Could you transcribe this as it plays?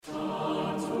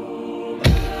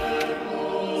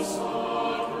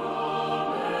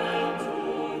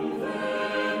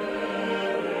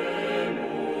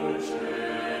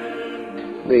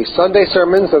the Sunday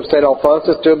sermons of St.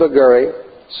 Alphonsus de Liguori,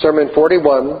 Sermon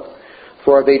 41,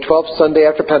 for the 12th Sunday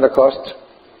after Pentecost,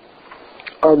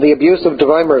 on the abuse of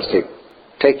divine mercy.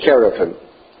 Take care of him.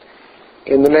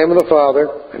 In the name of the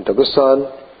Father, and of the Son,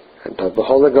 and of the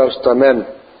Holy Ghost. Amen.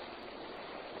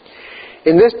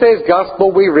 In this day's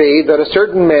Gospel we read that a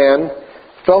certain man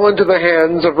fell into the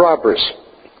hands of robbers,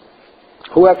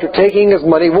 who after taking his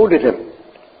money wounded him,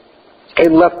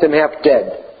 and left him half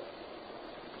dead.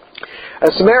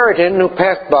 A Samaritan who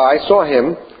passed by saw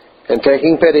him, and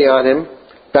taking pity on him,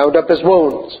 bound up his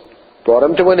wounds, brought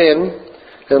him to an inn,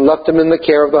 and left him in the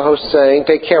care of the host, saying,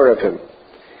 Take care of him.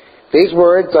 These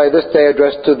words I this day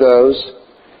address to those,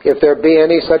 if there be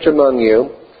any such among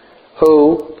you,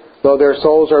 who, though their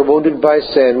souls are wounded by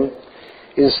sin,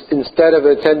 instead of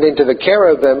attending to the care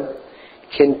of them,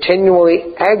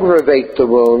 continually aggravate the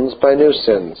wounds by new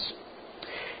sins,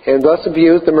 and thus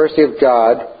abuse the mercy of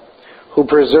God, who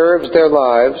preserves their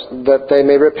lives, that they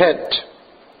may repent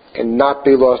and not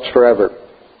be lost forever.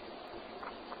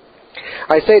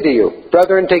 I say to you,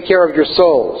 brethren, take care of your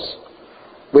souls,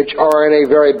 which are in a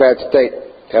very bad state.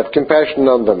 Have compassion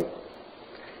on them.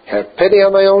 Have pity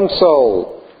on my own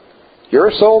soul.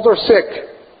 Your souls are sick,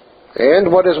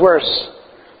 and what is worse,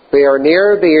 they are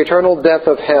near the eternal death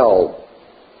of hell.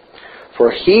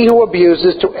 For he who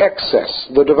abuses to excess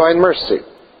the divine mercy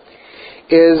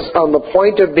is on the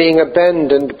point of being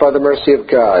abandoned by the mercy of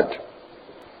God.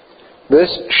 This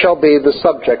shall be the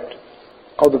subject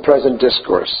of the present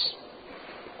discourse.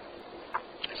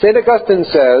 St. Augustine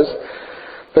says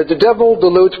that the devil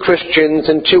deludes Christians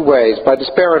in two ways, by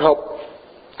despair and hope.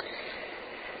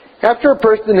 After a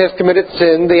person has committed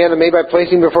sin, the enemy, by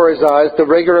placing before his eyes the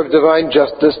rigor of divine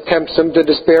justice, tempts him to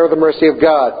despair of the mercy of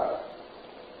God.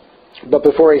 But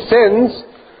before he sins,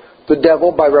 the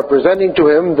devil, by representing to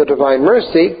him the divine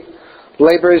mercy,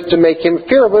 labors to make him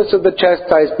fearless of the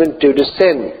chastisement due to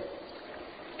sin.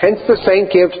 Hence the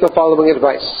saint gives the following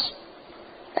advice.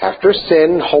 After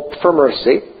sin, hope for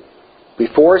mercy.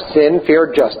 Before sin,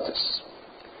 fear justice.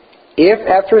 If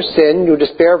after sin you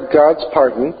despair of God's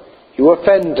pardon, you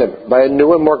offend him by a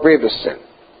new and more grievous sin.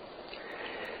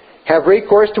 Have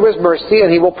recourse to his mercy,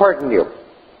 and he will pardon you.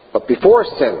 But before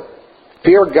sin,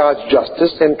 fear God's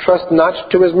justice, and trust not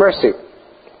to his mercy.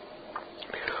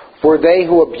 For they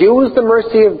who abuse the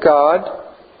mercy of God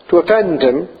to offend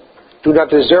him do not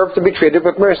deserve to be treated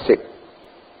with mercy.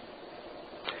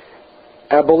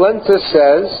 Alphonsus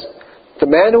says, the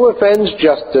man who offends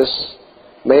justice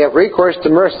may have recourse to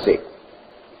mercy,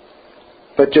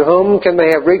 but to whom can they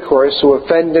have recourse who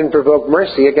offend and provoke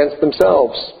mercy against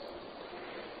themselves?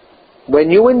 When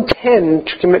you intend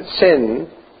to commit sin,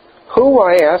 who,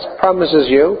 I ask, promises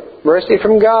you mercy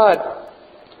from God?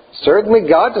 Certainly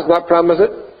God does not promise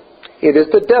it. It is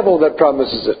the devil that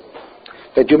promises it,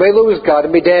 that you may lose God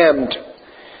and be damned.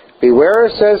 Beware,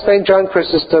 says St. John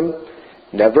Chrysostom,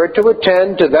 never to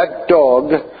attend to that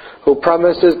dog who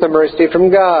promises the mercy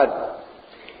from God.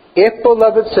 If,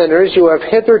 beloved sinners, you have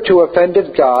hitherto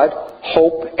offended God,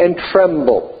 hope and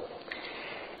tremble.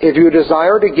 If you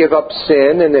desire to give up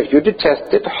sin, and if you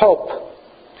detest it, hope,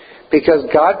 because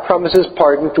God promises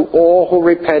pardon to all who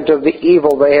repent of the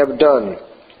evil they have done.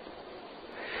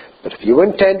 But if you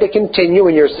intend to continue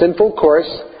in your sinful course,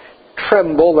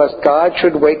 tremble lest God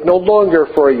should wait no longer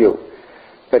for you,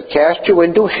 but cast you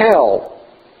into hell.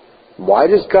 Why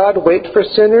does God wait for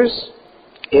sinners?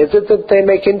 Is it that they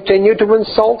may continue to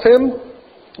insult him?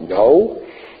 No.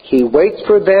 He waits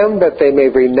for them that they may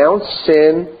renounce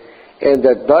sin, and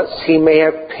that thus he may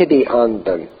have pity on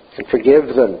them and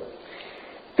forgive them.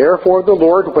 Therefore the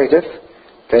Lord waiteth,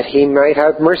 that he might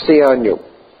have mercy on you.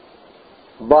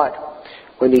 But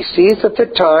when he sees that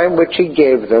the time which he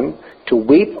gave them to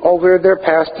weep over their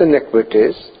past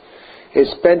iniquities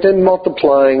is spent in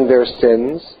multiplying their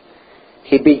sins,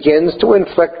 he begins to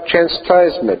inflict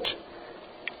chastisement,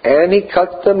 and he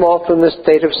cuts them off in the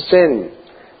state of sin,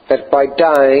 that by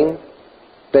dying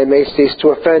they may cease to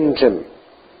offend him.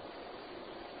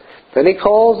 Then he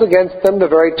calls against them the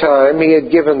very time he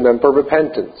had given them for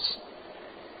repentance.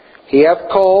 He hath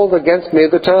called against me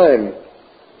the time.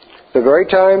 The very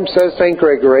time, says St.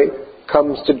 Gregory,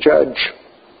 comes to judge.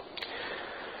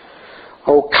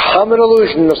 Oh, common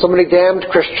illusion of so many damned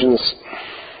Christians.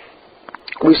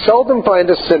 We seldom find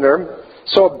a sinner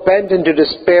so abandoned to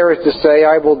despair as to say,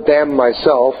 I will damn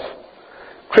myself.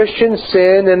 Christians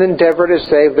sin and endeavor to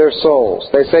save their souls.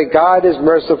 They say, God is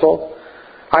merciful.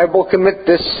 I will commit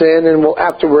this sin and will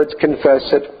afterwards confess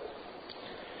it.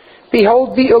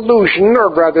 Behold the illusion,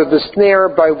 or rather the snare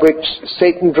by which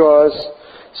Satan draws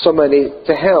so many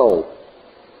to hell.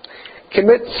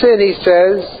 Commit sin, he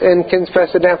says, and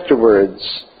confess it afterwards.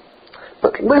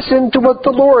 But listen to what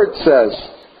the Lord says,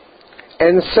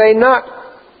 and say not,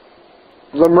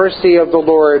 the mercy of the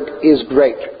Lord is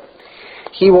great.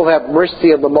 He will have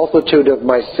mercy on the multitude of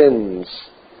my sins.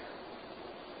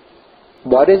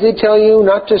 What does he tell you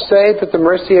not to say that the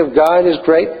mercy of God is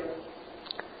great?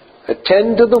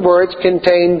 Attend to the words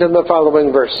contained in the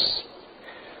following verse.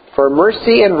 For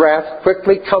mercy and wrath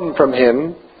quickly come from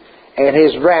him, and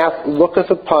his wrath looketh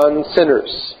upon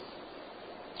sinners.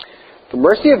 The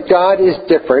mercy of God is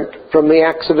different from the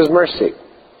acts of his mercy.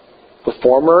 The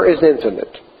former is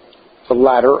infinite. The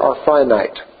latter are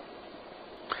finite.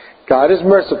 God is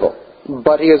merciful,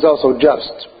 but he is also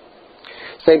just.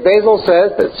 St. Basil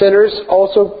says that sinners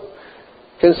also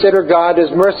consider God as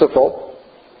merciful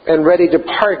and ready to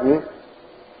pardon,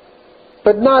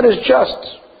 but not as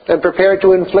just and prepared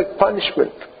to inflict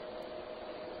punishment.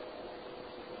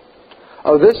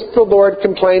 Of this the Lord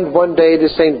complained one day to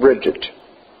St. Bridget.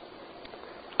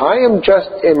 I am just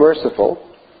and merciful.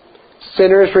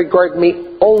 Sinners regard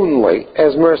me only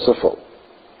as merciful.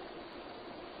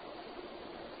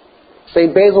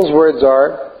 St. Basil's words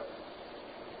are,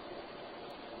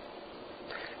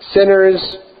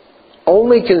 sinners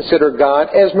only consider God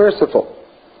as merciful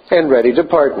and ready to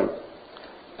pardon,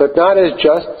 but not as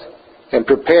just and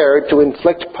prepared to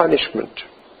inflict punishment.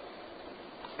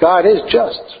 God is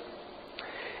just,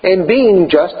 and being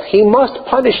just, he must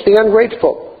punish the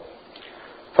ungrateful.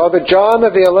 Father John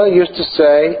of Avila used to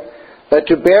say that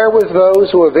to bear with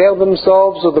those who avail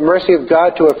themselves of the mercy of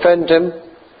God to offend him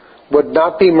would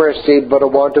not be mercy, but a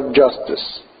want of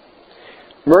justice.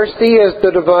 Mercy, as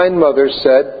the Divine Mother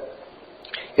said,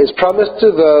 is promised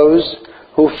to those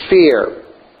who fear,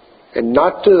 and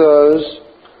not to those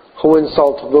who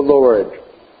insult the Lord,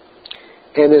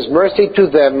 and is mercy to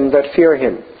them that fear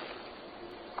him.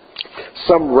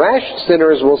 Some rash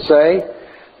sinners will say,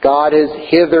 God has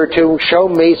hitherto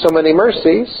shown me so many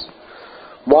mercies.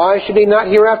 Why should he not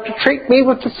hereafter treat me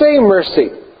with the same mercy?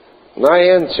 And I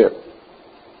answer,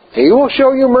 he will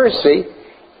show you mercy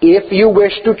if you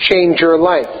wish to change your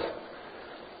life.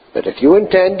 But if you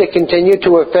intend to continue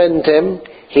to offend him,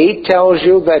 he tells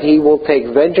you that he will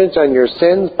take vengeance on your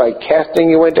sins by casting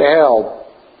you into hell.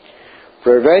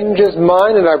 For revenge is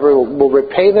mine, and I will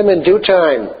repay them in due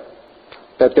time,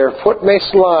 that their foot may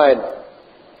slide.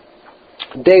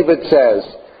 David says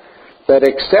that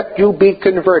except you be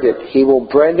converted, he will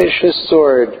brandish his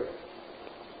sword.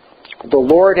 The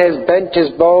Lord has bent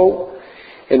his bow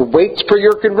and waits for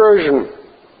your conversion.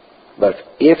 But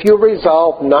if you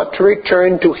resolve not to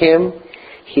return to him,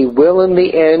 he will in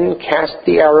the end cast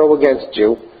the arrow against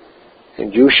you,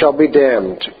 and you shall be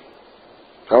damned.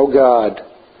 O God,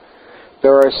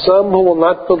 there are some who will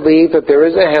not believe that there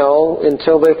is a hell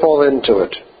until they fall into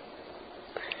it.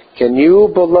 Can you,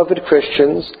 beloved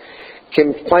Christians,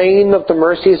 complain of the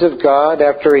mercies of God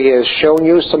after he has shown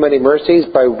you so many mercies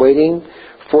by waiting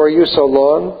for you so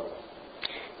long?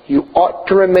 You ought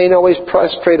to remain always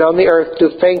prostrate on the earth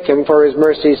to thank him for his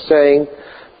mercies, saying,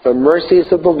 the mercies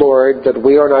of the Lord, that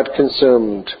we are not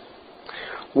consumed.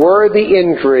 Were the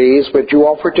injuries which you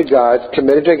offer to God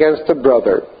committed against a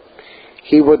brother,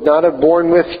 he would not have borne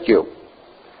with you.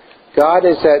 God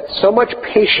has had so much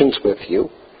patience with you,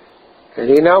 and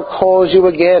he now calls you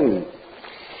again.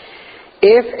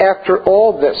 If after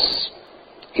all this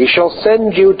he shall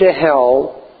send you to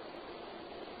hell,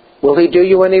 will he do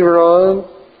you any wrong?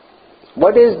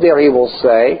 What is there, he will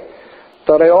say,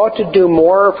 that I ought to do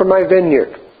more for my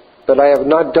vineyard, that I have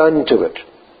not done to it?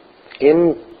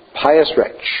 Impious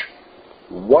wretch,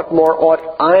 what more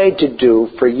ought I to do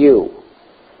for you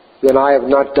than I have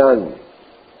not done?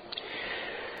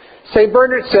 St.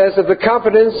 Bernard says that the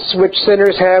confidence which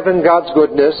sinners have in God's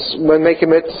goodness when they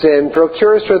commit sin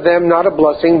procures for them not a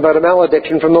blessing but a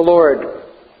malediction from the Lord.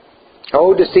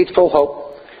 O deceitful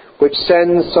hope, which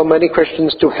sends so many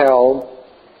Christians to hell!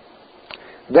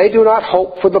 They do not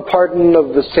hope for the pardon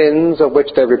of the sins of which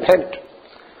they repent,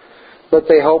 but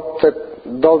they hope that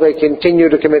though they continue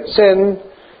to commit sin,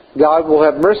 God will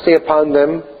have mercy upon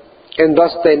them, and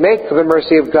thus they make the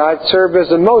mercy of God serve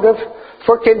as a motive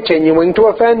for continuing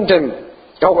to offend him.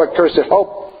 Oh, accursed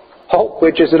hope! Hope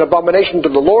which is an abomination to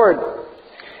the Lord.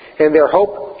 And their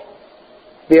hope,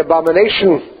 the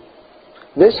abomination,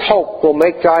 this hope will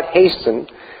make God hasten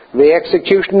the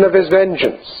execution of his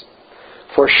vengeance.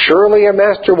 For surely a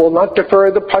master will not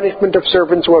defer the punishment of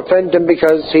servants who offend him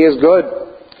because he is good.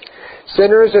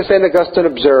 Sinners, as St. Augustine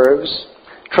observes,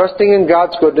 trusting in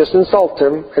God's goodness, insult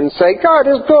him and say, God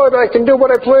is good, I can do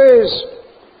what I please.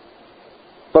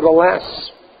 But alas,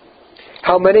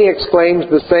 how many, exclaims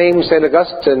the same St.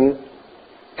 Augustine,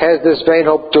 has this vain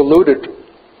hope deluded?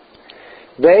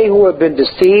 They who have been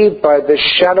deceived by the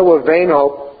shadow of vain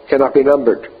hope cannot be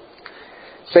numbered.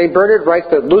 St. Bernard writes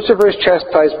that Lucifer's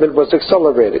chastisement was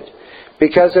accelerated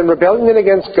because in rebellion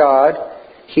against God,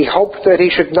 he hoped that he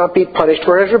should not be punished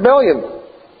for his rebellion.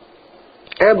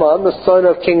 Ammon, the son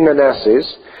of King Manasseh,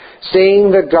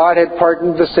 seeing that God had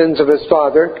pardoned the sins of his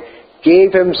father,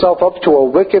 gave himself up to a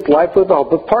wicked life with the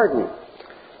hope of pardon.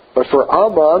 But for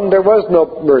Ammon there was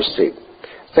no mercy.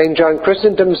 St. John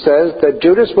Chrysostom says that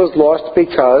Judas was lost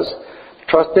because,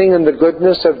 trusting in the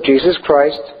goodness of Jesus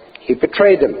Christ, he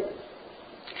betrayed him.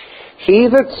 He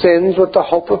that sins with the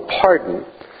hope of pardon,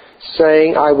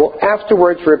 saying, I will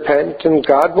afterwards repent and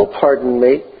God will pardon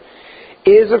me,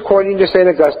 is, according to St.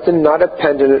 Augustine, not a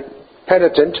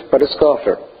penitent, but a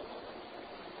scoffer.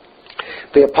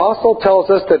 The Apostle tells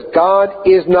us that God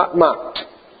is not mocked.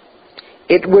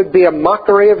 It would be a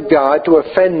mockery of God to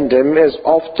offend him as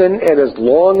often and as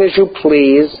long as you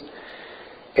please,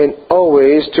 and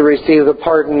always to receive the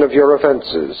pardon of your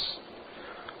offenses.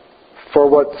 For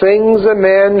what things a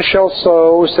man shall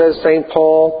sow, says St.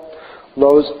 Paul,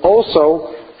 those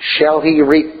also shall he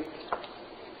reap.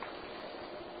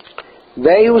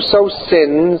 They who sow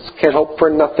sins can hope for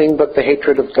nothing but the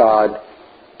hatred of God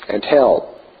and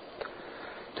hell.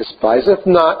 Despiseth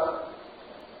not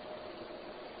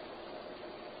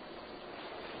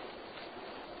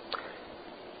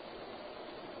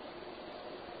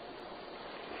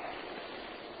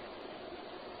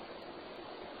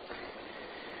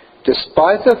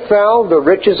Despiseth thou the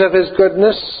riches of his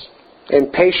goodness,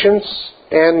 and patience,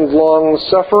 and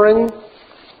long-suffering?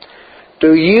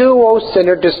 Do you, O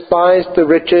sinner, despise the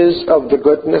riches of the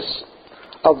goodness,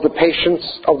 of the patience,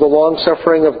 of the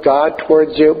long-suffering of God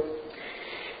towards you?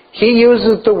 He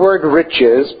uses the word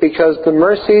riches because the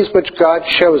mercies which God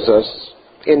shows us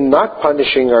in not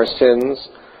punishing our sins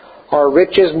are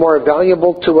riches more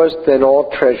valuable to us than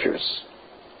all treasures.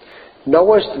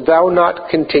 Knowest thou not,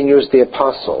 continues the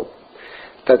Apostle,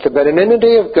 that the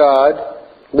benignity of God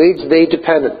leads thee to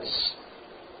penance?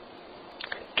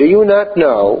 Do you not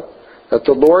know that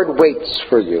the Lord waits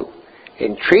for you,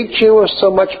 and treats you with so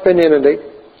much benignity,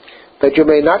 that you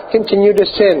may not continue to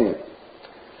sin,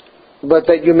 but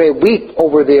that you may weep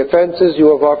over the offenses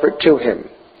you have offered to him?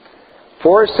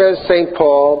 For, says St.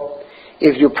 Paul,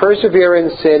 if you persevere in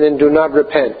sin and do not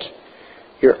repent,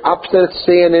 your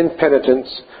obstinacy and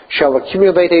impenitence shall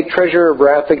accumulate a treasure of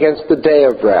wrath against the day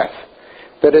of wrath,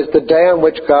 that is the day on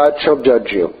which God shall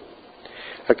judge you.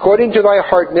 According to thy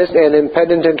hardness and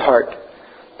impenitent heart,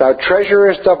 thou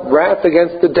treasurest up wrath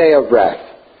against the day of wrath,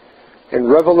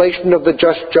 and revelation of the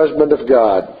just judgment of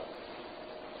God.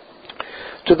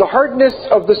 To the hardness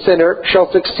of the sinner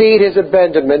shall succeed his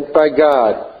abandonment by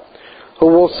God, who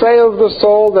will say of the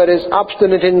soul that is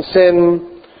obstinate in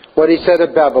sin what he said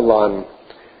of Babylon.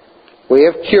 We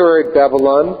have cured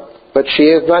Babylon, but she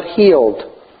is not healed.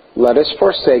 Let us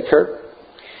forsake her.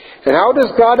 And how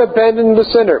does God abandon the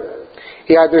sinner?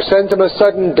 He either sends him a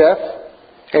sudden death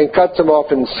and cuts him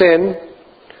off in sin,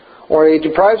 or he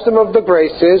deprives him of the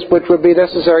graces which would be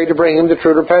necessary to bring him to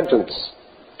true repentance.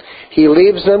 He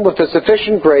leaves him with the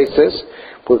sufficient graces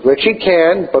with which he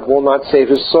can, but will not save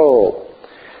his soul.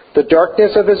 The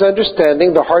darkness of his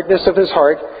understanding, the hardness of his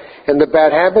heart, and the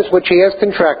bad habits which he has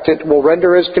contracted will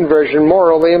render his conversion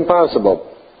morally impossible.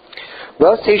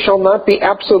 Thus he shall not be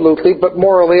absolutely but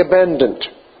morally abandoned.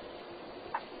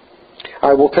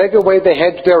 I will take away the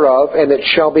hedge thereof, and it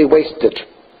shall be wasted.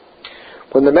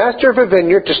 When the master of a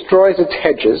vineyard destroys its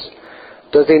hedges,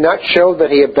 does he not show that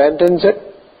he abandons it?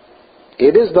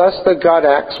 It is thus that God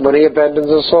acts when he abandons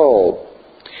a soul.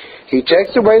 He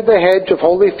takes away the hedge of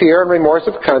holy fear and remorse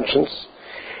of conscience,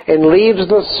 and leaves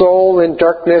the soul in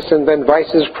darkness, and then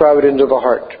vices crowd into the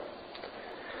heart.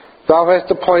 Thou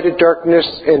hast appointed darkness,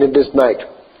 and it is night.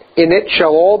 In it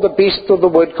shall all the beasts of the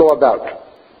wood go about.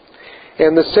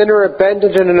 And the sinner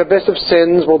abandoned in an abyss of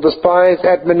sins will despise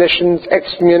admonitions,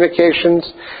 excommunications,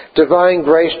 divine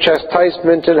grace,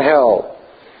 chastisement, and hell.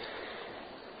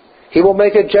 He will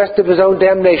make a jest of his own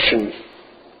damnation.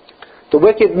 The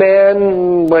wicked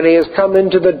man, when he has come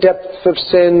into the depths of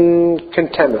sin,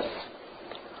 contemneth.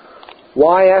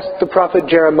 Why, asked the prophet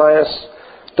Jeremiah,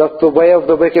 doth the way of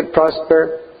the wicked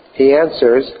prosper? He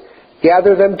answers,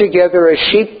 gather them together as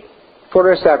sheep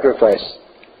for a sacrifice.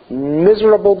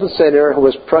 Miserable the sinner who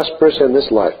is prosperous in this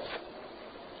life.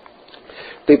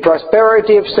 The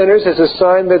prosperity of sinners is a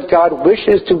sign that God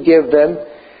wishes to give them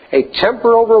a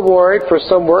temporal reward for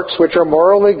some works which are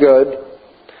morally good,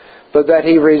 but that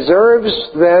he reserves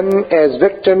them as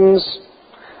victims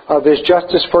of his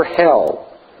justice for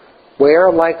hell,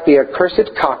 where, like the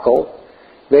accursed cockle,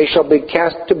 they shall be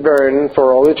cast to burn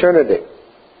for all eternity.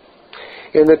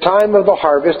 In the time of the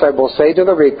harvest I will say to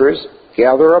the reapers,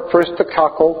 gather up first the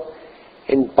cockle,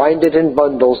 and bind it in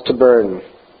bundles to burn.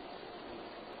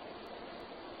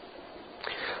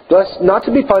 Thus, not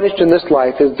to be punished in this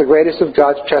life is the greatest of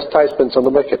God's chastisements on the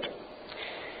wicked.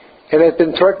 It has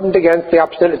been threatened against the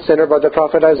obstinate sinner by the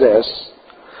prophet Isaiah.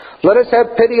 Let us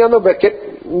have pity on the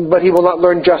wicked, but he will not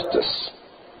learn justice.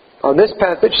 On this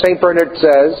passage, St. Bernard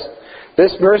says,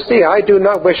 this mercy I do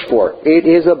not wish for. It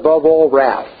is above all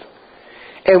wrath.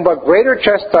 And what greater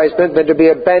chastisement than to be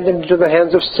abandoned into the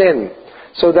hands of sin,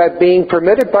 so that being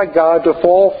permitted by God to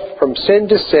fall from sin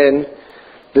to sin,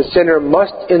 the sinner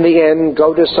must in the end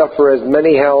go to suffer as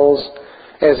many hells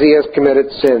as he has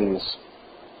committed sins.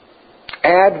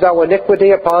 Add thou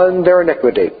iniquity upon their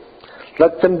iniquity.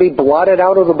 Let them be blotted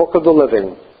out of the book of the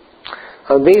living.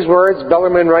 On these words,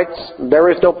 Bellarmine writes,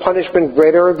 there is no punishment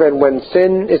greater than when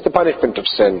sin is the punishment of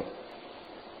sin.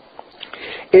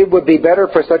 It would be better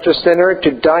for such a sinner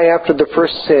to die after the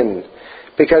first sin,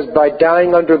 because by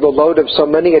dying under the load of so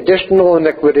many additional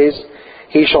iniquities,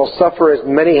 he shall suffer as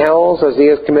many hells as he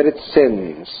has committed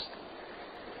sins.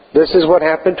 This is what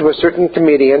happened to a certain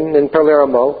comedian in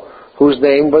Palermo, whose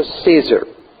name was Caesar.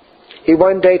 He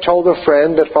one day told a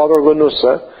friend that Father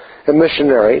Lanusa, a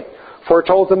missionary,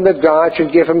 foretold him that God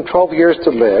should give him 12 years to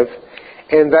live,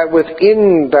 and that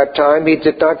within that time he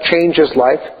did not change his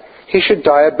life, he should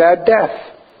die a bad death.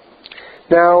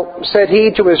 Now, said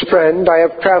he to his friend, I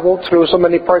have traveled through so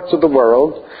many parts of the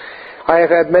world. I have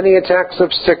had many attacks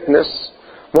of sickness,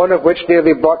 one of which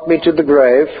nearly brought me to the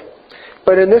grave.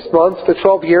 But in this month the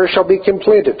 12 years shall be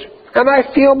completed, and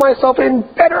I feel myself in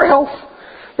better health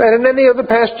than in any of the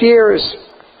past years.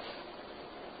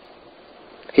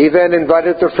 He then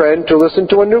invited the friend to listen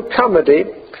to a new comedy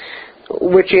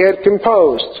which he had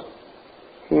composed.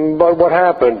 But what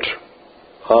happened?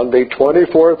 On the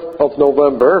 24th of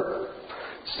November,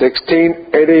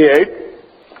 1688,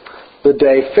 the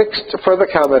day fixed for the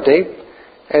comedy,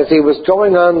 as he was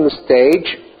going on the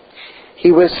stage,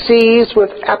 he was seized with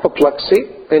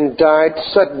apoplexy and died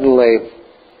suddenly.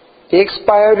 He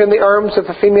expired in the arms of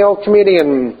a female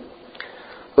comedian.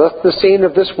 Thus the scene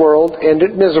of this world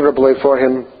ended miserably for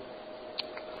him.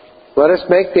 Let us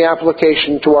make the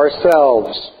application to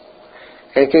ourselves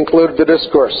and conclude the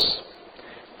discourse.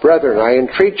 Brethren, I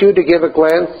entreat you to give a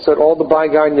glance at all the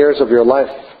bygone years of your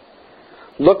life.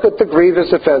 Look at the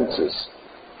grievous offenses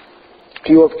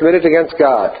you have committed against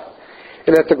God,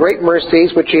 and at the great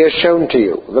mercies which He has shown to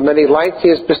you, the many lights He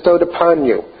has bestowed upon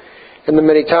you, and the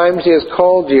many times He has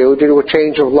called you to a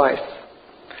change of life.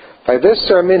 By this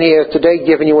sermon He has today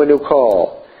given you a new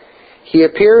call. He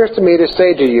appears to me to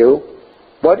say to you,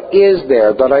 what is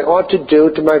there that I ought to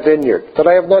do to my vineyard, that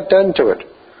I have not done to it?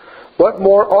 What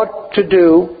more ought to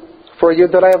do for you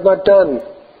that I have not done?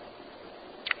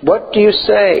 What do you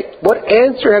say? What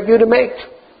answer have you to make?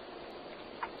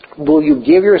 Will you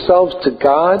give yourselves to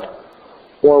God,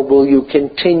 or will you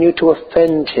continue to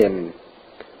offend Him?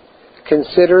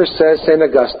 Consider, says St.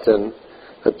 Augustine,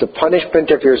 that the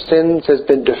punishment of your sins has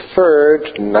been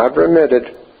deferred, not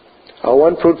remitted. O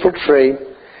unfruitful tree,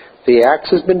 the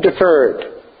axe has been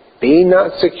deferred. Be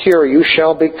not secure, you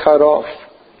shall be cut off.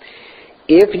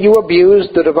 If you abuse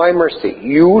the divine mercy,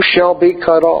 you shall be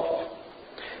cut off.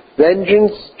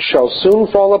 Vengeance shall soon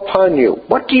fall upon you.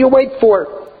 What do you wait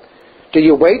for? Do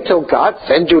you wait till God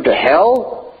sends you to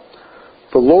hell?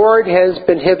 The Lord has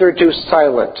been hitherto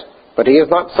silent, but He is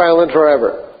not silent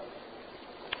forever.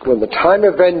 When the time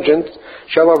of vengeance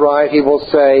shall arrive, He will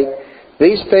say,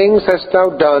 these things hast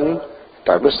thou done, and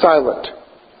I was silent.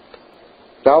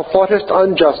 Thou thoughtest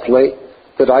unjustly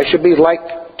that I should be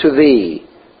like to thee,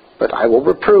 but I will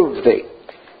reprove thee,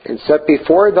 and set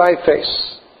before thy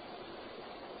face.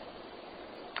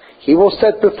 He will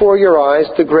set before your eyes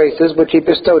the graces which He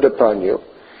bestowed upon you,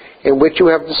 and which you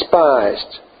have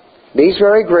despised. These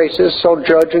very graces shall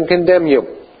judge and condemn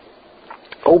you.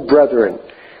 O brethren,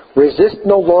 resist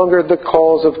no longer the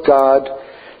calls of God.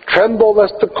 Tremble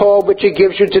lest the call which He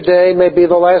gives you today may be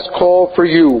the last call for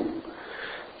you.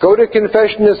 Go to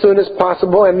confession as soon as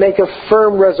possible and make a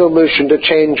firm resolution to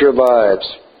change your lives.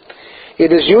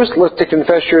 It is useless to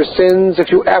confess your sins if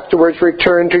you afterwards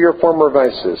return to your former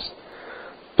vices.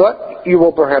 But you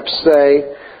will perhaps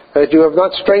say that you have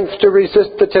not strength to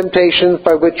resist the temptations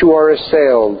by which you are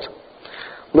assailed.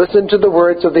 Listen to the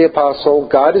words of the Apostle,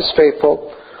 God is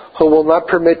faithful, who will not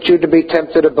permit you to be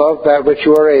tempted above that which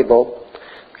you are able.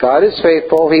 God is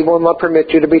faithful, He will not permit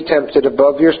you to be tempted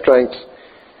above your strength.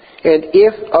 And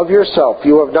if of yourself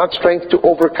you have not strength to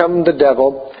overcome the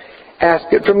devil, ask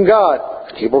it from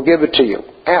God, He will give it to you.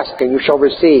 Ask and you shall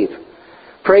receive.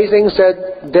 Praising,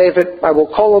 said David, I will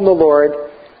call on the Lord,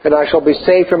 and I shall be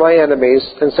saved from my enemies.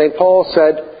 And St. Paul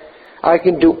said, I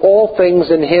can do all things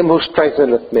in him who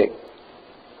strengtheneth me.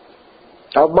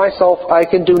 Of myself I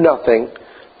can do nothing,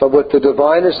 but with the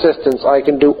divine assistance I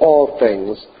can do all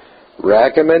things.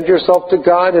 Recommend yourself to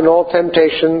God in all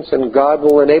temptations, and God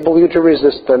will enable you to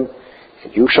resist them,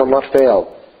 and you shall not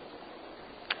fail.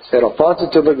 St. Alphonsus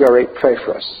de Liguori, pray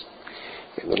for us.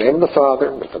 In the name of the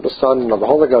Father, and of the Son, and of the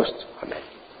Holy Ghost. Amen.